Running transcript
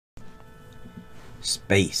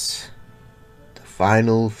Space, the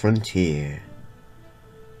final frontier.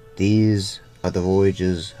 These are the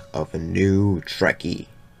voyages of a new Trekkie.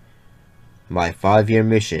 My 5-year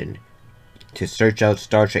mission to search out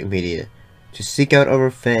Star Trek media, to seek out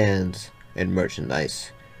our fans and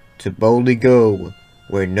merchandise, to boldly go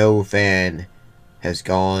where no fan has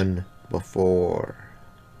gone before.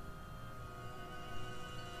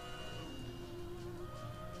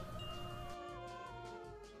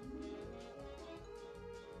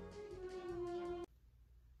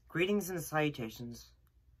 Greetings and salutations.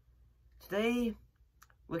 Today,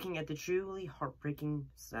 looking at the truly heartbreaking,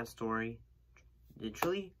 sad story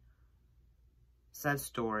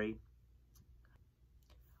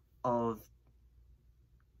of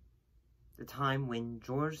the time when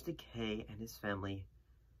George Takei and his family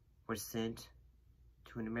were sent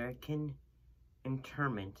to an American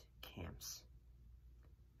internment camp.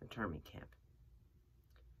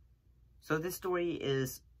 So this story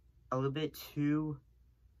is a little bit too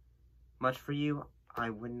much for you.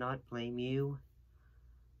 I would not blame you.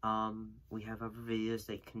 We have other videos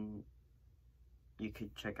that you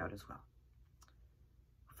could check out as well.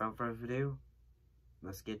 Without further ado,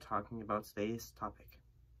 let's get talking about today's topic.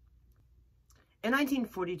 In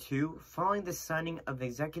 1942, following the signing of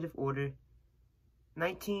Executive Order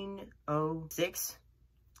 1906,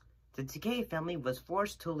 the Takei family was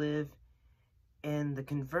forced to live in the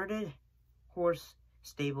converted horse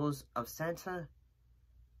stables of Santa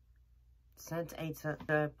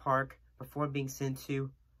Ana Park before being sent to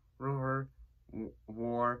Ruhr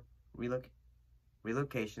War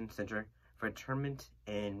Relocation Center for internment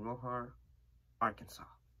in Ruhr, Arkansas.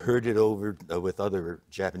 Herded over with other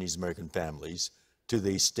Japanese American families to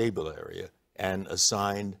the stable area and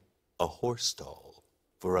assigned a horse stall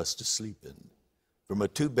for us to sleep in. From a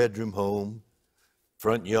 2-bedroom home,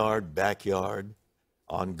 front yard, backyard,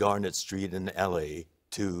 on Garnett Street in LA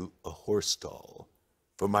to a horse stall.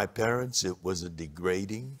 For my parents, it was a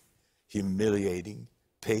degrading, humiliating,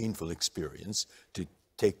 painful experience to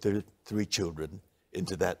take their 3 children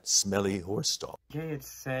into that smelly horse stall. Takei had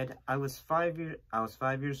said, I was 5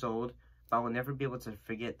 years old, but I will never be able to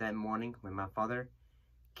forget that morning when my father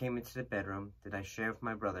came into the bedroom that I shared with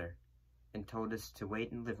my brother and told us to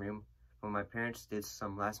wait in the living room while my parents did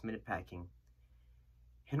some last-minute packing.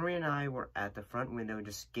 Henry and I were at the front window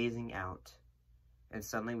just gazing out, and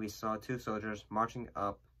suddenly we saw 2 soldiers marching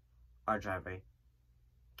up our driveway,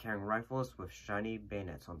 carrying rifles with shiny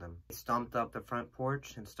bayonets on them. They stomped up the front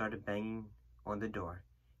porch and started banging on the door.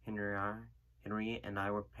 Henry and I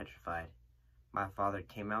were petrified. My father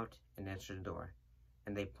came out and answered the door,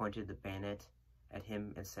 and they pointed the bayonet at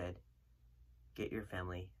him and said, "Get your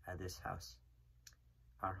family out of this house,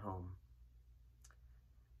 our home."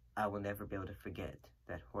 I will never be able to forget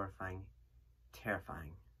that horrifying,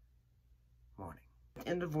 terrifying morning. At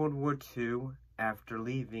the end of World War II, after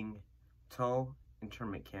leaving Tull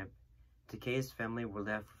internment camp, Takei's family were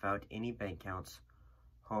left without any bank accounts,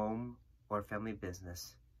 home, or family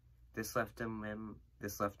business. This left them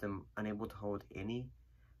unable to hold any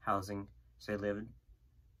housing,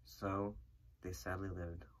 so they sadly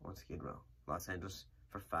lived on Skid Row, Los Angeles,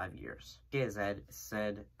 for 5 years. Takei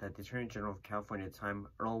said that the Attorney General of California at the time,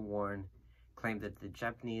 Earl Warren, claimed that the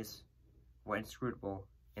Japanese were inscrutable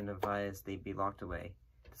and advised they be locked away,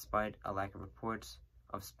 despite a lack of reports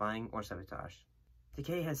of spying or sabotage.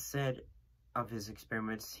 Takei has said of his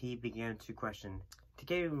experiments, he began to question.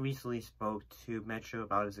 Takei recently spoke to Metro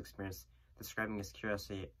about his experience, describing his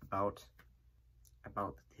curiosity about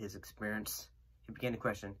his experience. He began to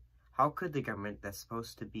question, how could the government that's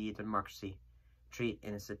supposed to be a democracy treat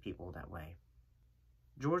innocent people that way?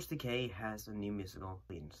 George Takei has a new musical,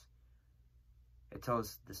 Legions. It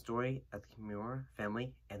tells the story of the Kimura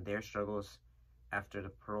family and their struggles after the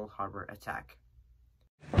Pearl Harbor attack.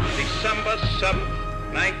 December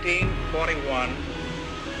 7th, 1941.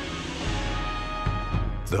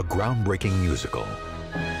 The groundbreaking musical,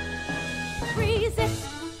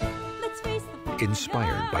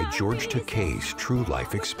 inspired by George Takei's true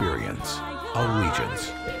life experience,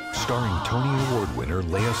 Allegiance, starring Tony Award winner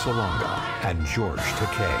Lea Salonga and George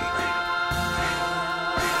Takei.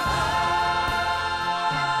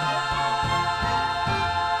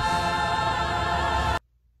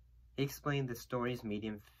 He explained the story's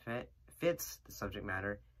medium fits the subject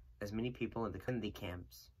matter, as many people in the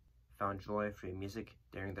camps found joy through music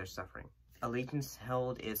during their suffering. Allegiance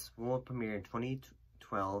held its world premiere in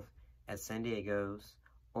 2012 at San Diego's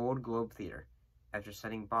Old Globe Theater. After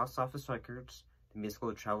setting box office records, the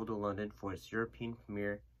musical traveled to London for its European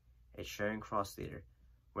premiere at Charing Cross Theatre,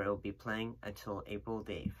 where it will be playing until April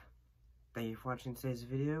 8th. Thank you for watching today's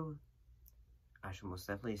video. I shall most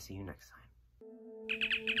definitely see you next time.